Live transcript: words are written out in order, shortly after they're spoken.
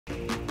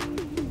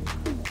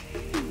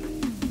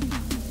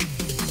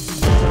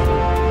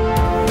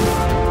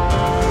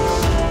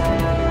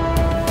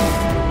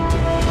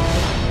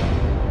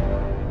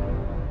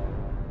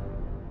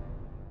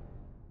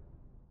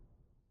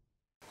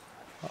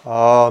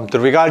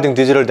Regarding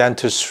digital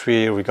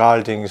dentistry,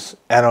 regarding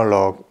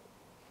analog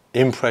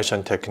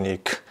impression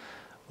technique,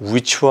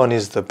 which one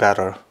is the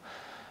better?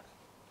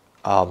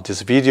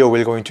 This video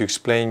we're going to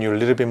explain you a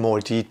little bit more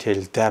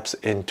detailed depth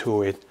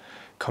into it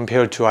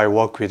compared to I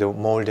work with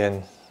more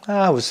than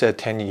I would say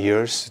 10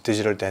 years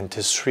digital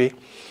dentistry.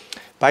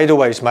 By the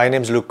way, my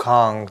name is S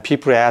Kahng.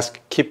 People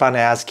keep on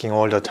asking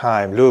all the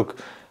time, look,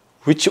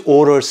 which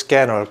oral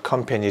scanner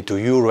company do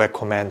you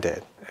recommend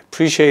it?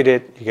 Appreciate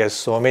it. You get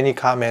so many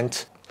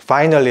comments.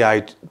 Finally,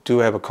 I do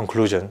have a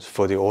conclusion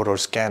for the oral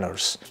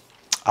scanners.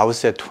 I would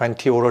say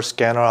 20 oral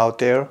scanner out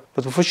there,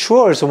 but for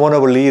sure it's one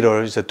of the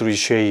leaders, a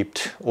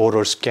 3-shaped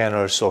oral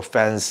scanner, so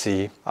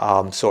fancy,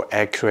 so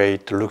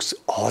accurate, looks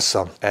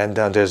awesome. And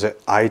then there's the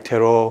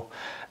iTero,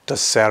 the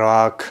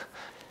Cerac,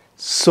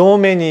 so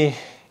many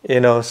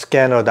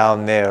scanner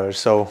down there.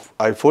 So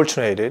I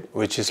fortunate,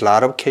 which is a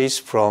lot of case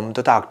from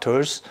the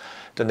doctors,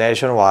 the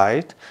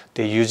nationwide,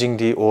 they're using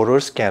the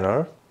oral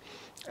scanner,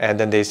 and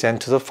then they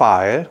send to the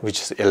file, which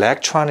is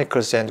electronic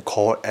send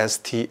called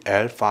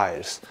STL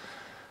files.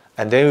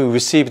 And then we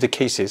receive the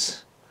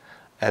cases,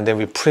 and then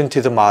we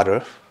printed the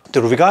model.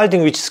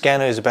 Regarding which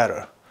scanner is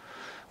better?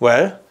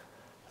 Well,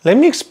 let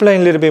me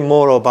explain a little bit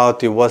more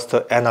about what's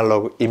the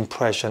analog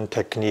impression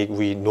technique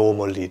we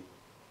normally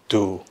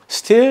do.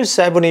 Still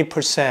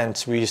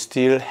 70% we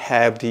still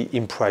have the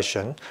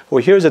impression.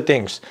 Well, here's the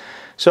things.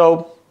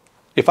 So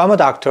if I'm a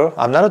doctor,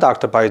 I'm not a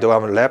doctor by the way,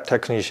 I'm a lab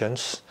technician.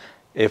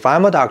 If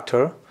I'm a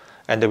doctor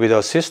and with an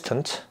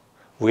assistant,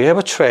 we have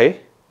a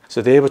tray.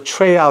 So they have a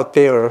tray out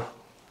there,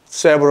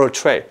 several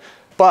tray.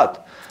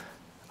 But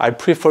I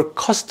prefer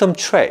custom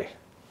tray,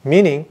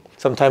 meaning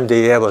sometimes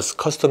they have a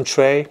custom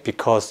tray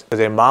because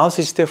their mouth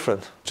is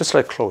different, just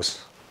like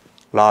clothes,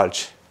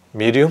 large,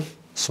 medium,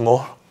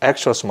 small,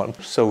 extra small.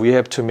 So we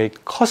have to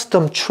make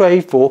custom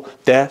tray for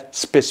that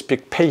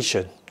specific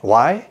patient.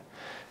 Why?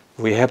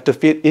 We have to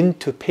fit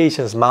into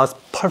patient's mouth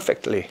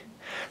perfectly.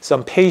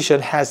 Some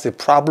patient has the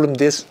problem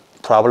this,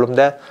 problem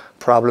that,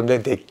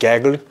 they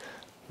gaggle,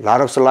 a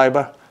lot of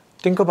saliva.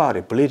 Think about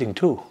it, bleeding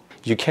too.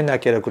 You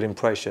cannot get a good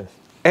impression.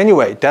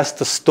 Anyway, that's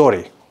the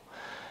story.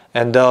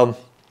 And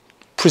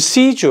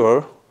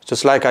procedure,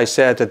 just like I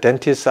said, the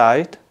dentist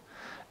side,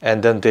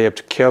 and then they have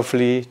to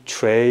carefully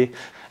tray,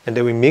 and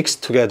then we mix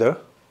together,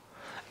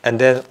 and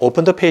then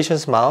open the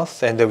patient's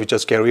mouth, and then we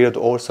just get rid of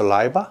all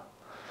saliva,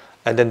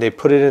 and then they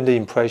put it in the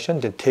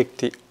impression, then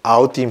take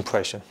out the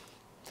impression.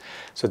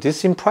 So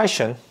this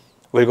impression,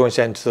 we're going to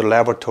send to the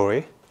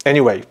laboratory.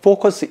 Anyway,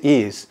 focus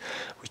is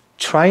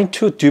trying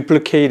to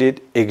duplicate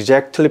it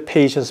exactly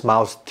patient's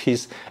mouth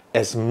teeth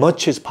as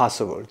much as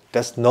possible.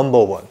 That's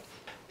number one.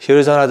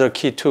 Here's another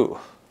key too.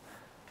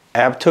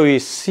 After we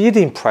see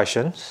the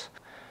impressions,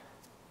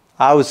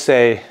 I would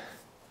say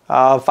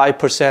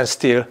 5%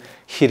 still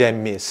hit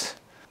and miss.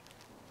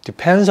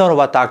 Depends on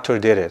what doctor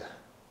did it.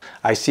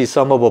 I see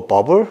some of a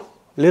bubble,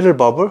 little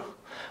bubble,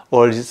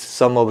 or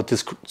some of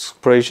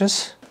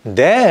discolorations.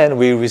 Then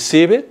we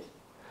receive it,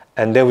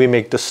 and then we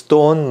make the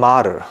stone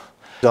model.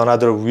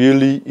 Another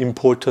really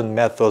important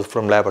method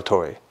from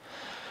laboratory.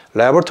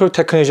 Laboratory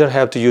technicians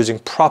have to using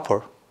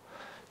proper,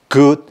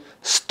 good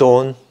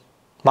stone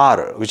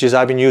model, which is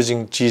I've been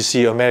using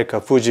GC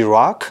America Fuji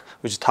Rock,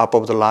 which is top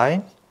of the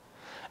line.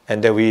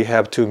 And then we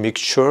have to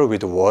mix sure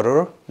with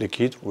water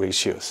liquid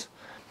ratios.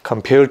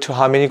 Compared to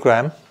how many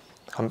gram,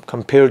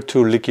 compared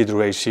to liquid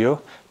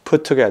ratio,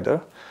 put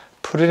together,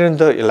 put it in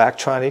the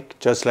electronic,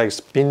 just like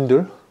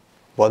spindle,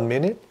 1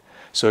 minute.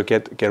 So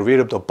get rid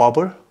of the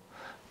bubble.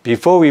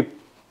 Before we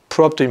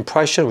put up the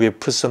impression, we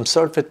put some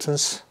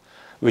surfactants,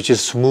 which is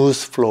smooth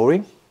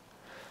flowing.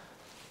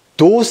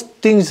 Those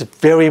things are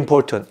very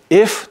important.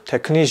 If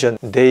technician,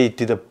 they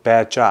did a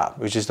bad job,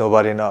 which is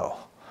nobody know,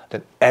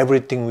 then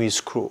everything we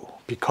screw,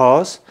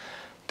 because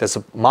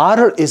the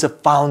model is a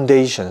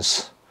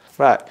foundations.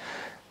 Right.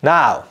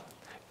 Now,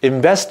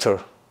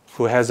 investor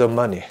who has the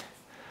money,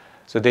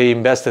 so they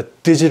invest in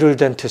digital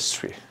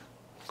dentistry,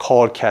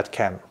 called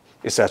CAD/CAM,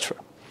 etc.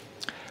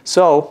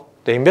 So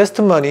they invest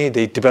the money,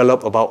 they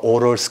develop about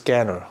oral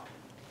scanner.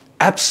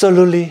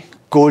 Absolutely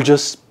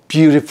gorgeous,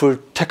 beautiful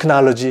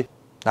technology.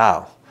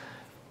 Now,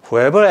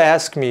 whoever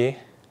asks me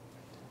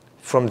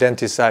from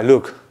dentist side,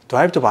 look, do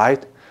I have to buy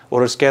it,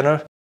 oral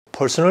scanner?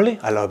 Personally,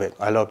 I love it.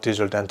 I love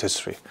digital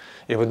dentistry.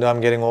 Even though I'm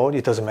getting old,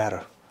 it doesn't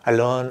matter. I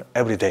learn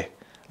every day.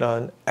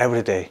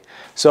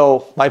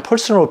 So my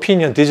personal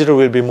opinion, digital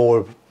will be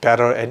more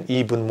better and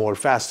even more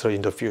faster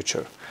in the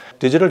future.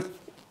 Digital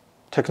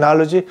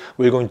technology,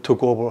 we're going to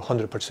go over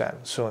 100%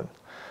 soon.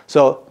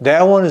 So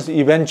that one is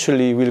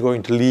eventually we're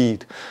going to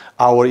lead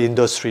our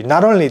industry,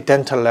 not only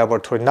dental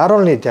laboratory, not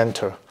only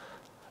dental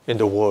in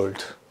the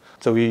world.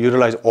 So we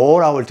utilize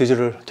all our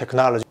digital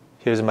technology.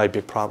 Here's my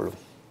big problem.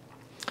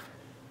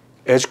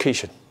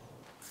 Education.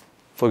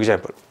 For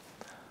example,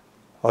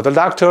 other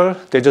doctor,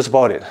 they just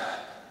bought it.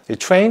 They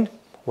train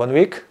 1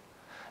 week,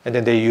 and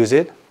then they use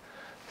it,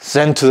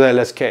 send to the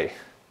LSK.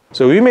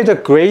 So we made a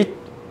great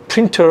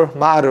printer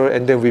model,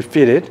 and then we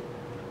fit it,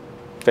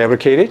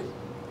 fabricate it,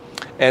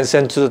 and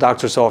send to the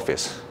doctor's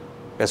office.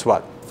 Guess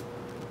what?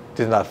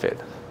 did not fit.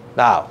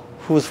 Now,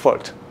 whose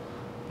fault?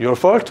 Your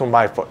fault or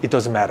my fault? It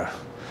doesn't matter.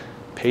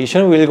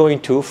 Patient will going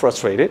to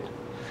frustrated.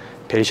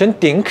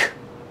 Patient think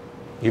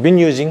you've been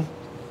using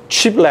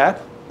cheap lab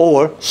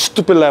or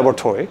stupid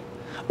laboratory,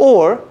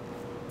 or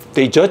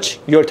they judge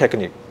your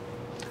technique.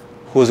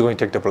 Who's going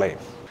to take the blame?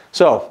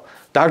 So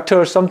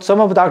doctors, some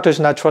of the doctors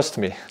not trust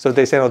me, so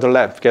they send another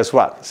lab. Guess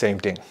what? Same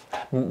thing.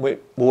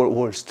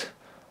 Worst.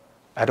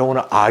 I don't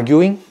want to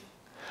arguing.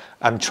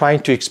 I'm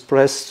trying to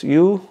express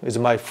you is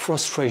my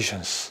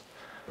frustrations.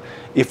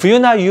 If you're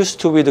not used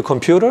to with the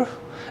computer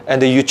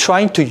and then you're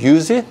trying to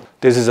use it,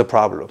 this is a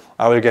problem.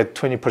 I will get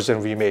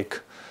 20% remake.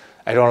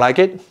 I don't like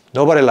it.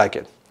 Nobody like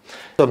it.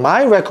 So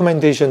my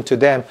recommendation to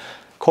them,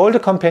 call the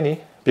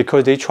company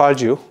because they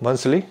charge you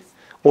monthly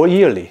or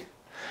yearly.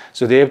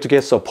 So they have to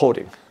get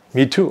supporting.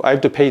 Me too, I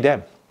have to pay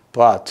them.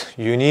 But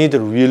you need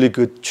a really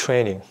good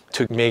training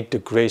to make the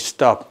great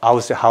stuff. I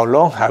would say how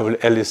long? I will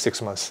at least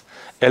 6 months.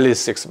 At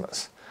least 6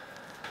 months.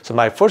 So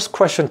my first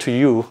question to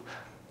you,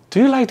 do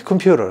you like the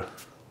computer?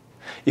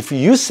 If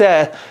you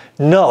said,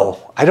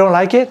 no, I don't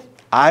like it,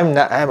 I'm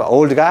an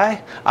old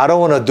guy, I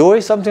don't want to do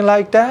it, something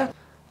like that,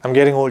 I'm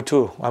getting old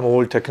too. I'm an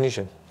old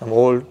technician. I'm an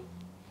old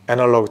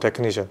analog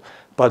technician.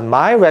 But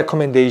my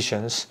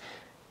recommendations,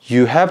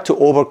 you have to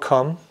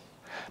overcome,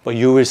 but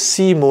you will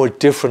see more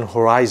different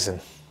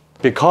horizon.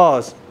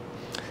 Because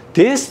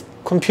this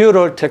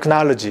computer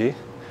technology,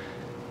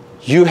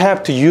 you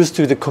have to use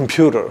to the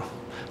computer.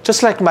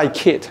 Just like my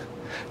kid.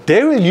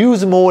 They will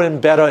use more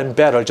and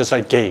better, just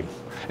like game.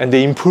 And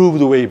they improve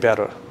the way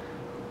better.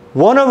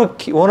 One of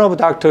the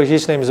doctor,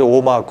 his name is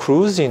Omar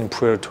Cruz in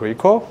Puerto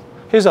Rico.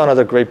 He's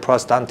another great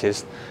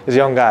prosthodontist. He's a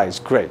young guy, he's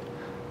great.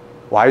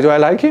 Why do I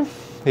like him?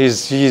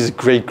 He's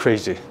great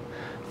crazy.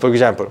 For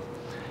example,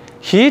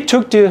 he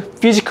took the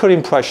physical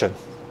impression,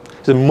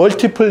 the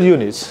multiple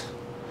units,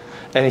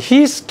 and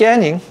he's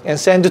scanning and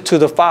send it to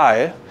the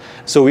file.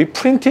 So we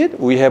print it,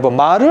 we have a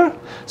model,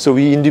 so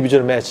we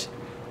individual match.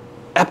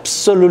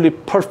 Absolutely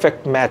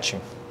perfect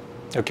matching,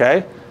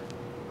 okay?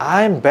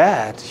 I'm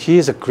bad. He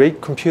is a great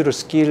computer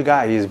skill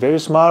guy. He's very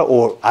smart,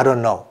 or I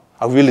don't know.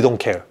 I really don't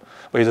care.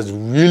 But he does a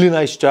really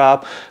nice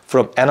job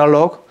from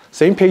analog,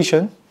 same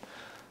patient,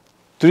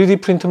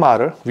 3D print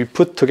model. We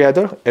put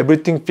together,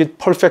 everything fit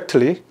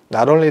perfectly.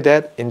 Not only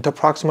that,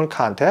 interproximal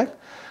contact,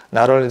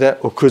 not only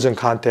that, occlusion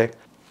contact,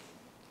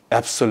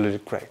 absolutely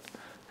great.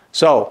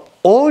 So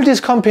all these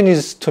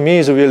companies to me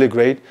is really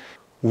great.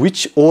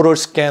 Which oral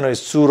scanner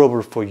is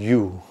suitable for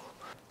you?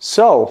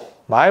 So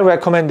my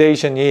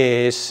recommendation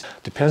is,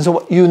 depends on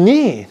what you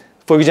need.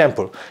 For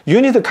example,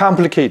 you need a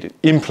complicated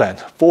implant,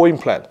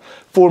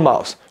 4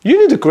 mouths. You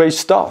need the great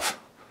stuff,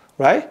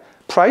 right?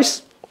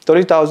 Price,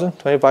 30,000,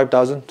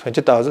 25,000,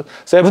 20,000,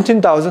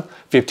 17,000,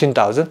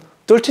 15,000,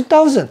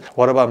 13,000.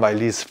 What about my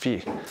lease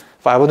fee?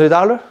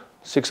 $500,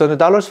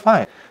 $600,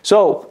 fine.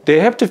 So they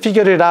have to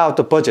figure it out,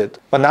 the budget.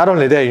 But not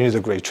only that, you need a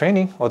great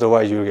training,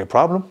 otherwise you'll get a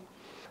problem.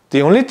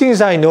 The only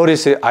things I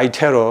notice is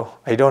iTero,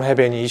 I don't have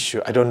any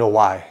issue. I don't know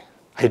why.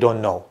 I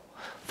don't know.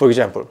 For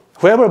example,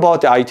 whoever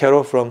bought the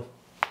iTero from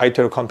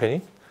iTero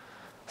company,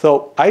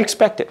 so I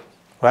expect it,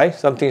 right?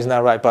 Something's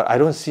not right, but I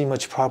don't see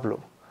much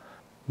problem.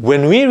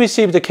 When we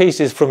receive the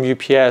cases from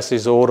UPS,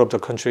 it's all over the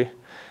country,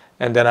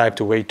 and then I have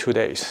to wait 2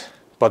 days.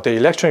 But the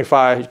electronic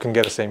file, you can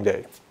get the same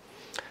day.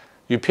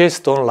 UPS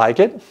don't like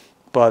it,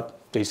 but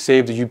they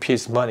save the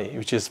UPS money,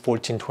 which is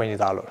 $14,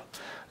 $20.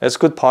 That's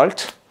good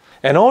part.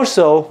 And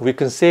also, we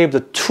can save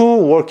the 2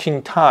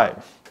 working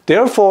time.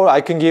 Therefore,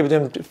 I can give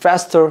them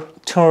faster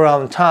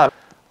turnaround time.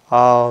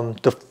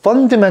 The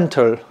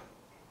fundamental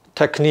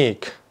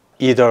technique,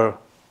 either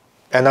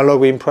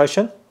analog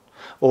impression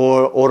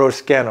or oral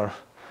scanner,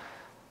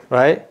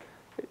 right?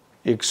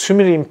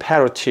 Extremely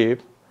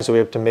imperative. So we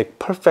have to make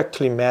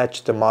perfectly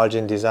match the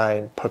margin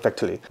design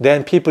perfectly.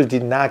 Then people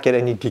did not get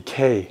any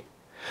decay.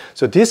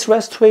 So this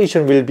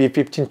restoration will be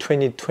 15,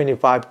 20,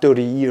 25,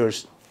 30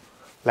 years,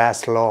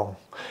 last long.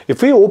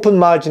 If we open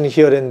margin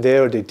here and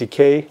there, they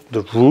decay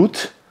the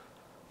root,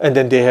 and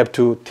then they have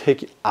to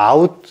take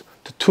out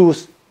the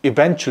tooth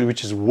eventually,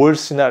 which is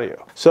worst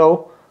scenario.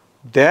 So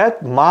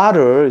that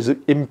model is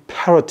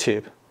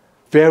imperative,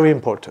 very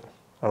important,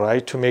 all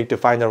right, to make the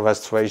final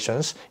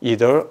restorations,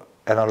 either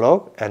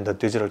analog and the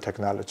digital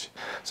technology.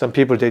 Some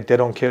people, they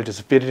don't care,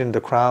 just fit it in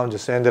the crown,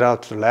 just send it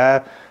out to the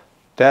lab.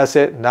 That's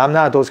it. Now, I'm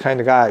not those kind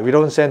of guy. We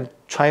don't send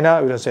China,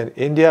 we don't send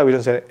India, we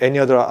don't send any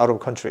other out of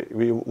country.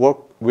 We work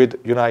with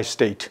United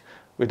States,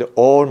 with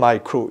all my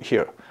crew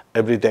here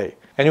every day.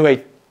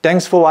 Anyway,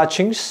 thanks for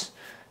watching. So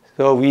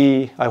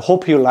I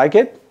hope you like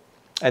it.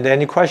 And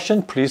any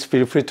question, please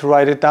feel free to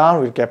write it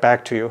down. We'll get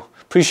back to you.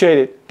 Appreciate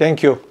it.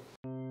 Thank you.